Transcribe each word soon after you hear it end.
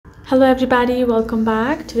Hello everybody, welcome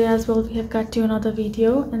back. Today as well we have got you another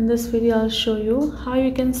video. In this video I'll show you how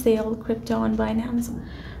you can sell crypto on Binance.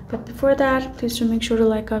 But before that, please do make sure to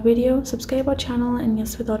like our video, subscribe our channel, and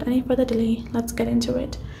yes, without any further delay, let's get into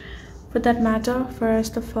it. For that matter,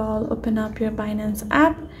 first of all, open up your Binance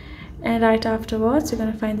app, and right afterwards you're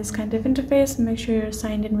going to find this kind of interface. Make sure you're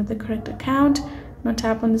signed in with the correct account. Now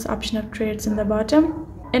tap on this option of trades in the bottom.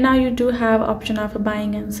 And now you do have option of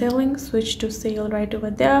buying and selling. Switch to sale right over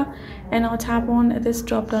there, and now tap on this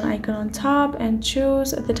drop down icon on top and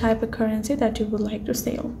choose the type of currency that you would like to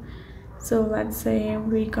sell. So let's say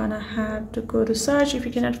we're gonna have to go to search if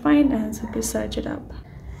you cannot find, and simply search it up.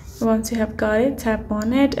 Once you have got it, tap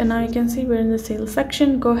on it, and now you can see we're in the sales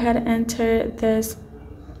section. Go ahead and enter this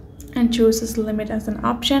and choose this limit as an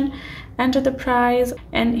option. Enter the price,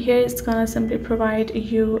 and here it's gonna simply provide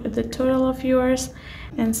you the total of yours,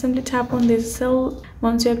 and simply tap on this sell.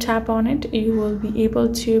 Once you have tapped on it, you will be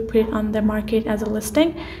able to put it on the market as a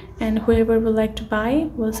listing, and whoever would like to buy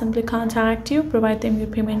will simply contact you, provide them your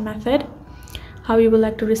payment method, how you would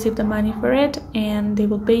like to receive the money for it, and they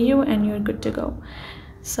will pay you and you're good to go.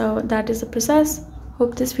 So that is the process.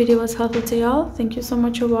 Hope this video was helpful to y'all. Thank you so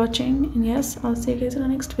much for watching, and yes, I'll see you guys in the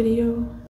next video.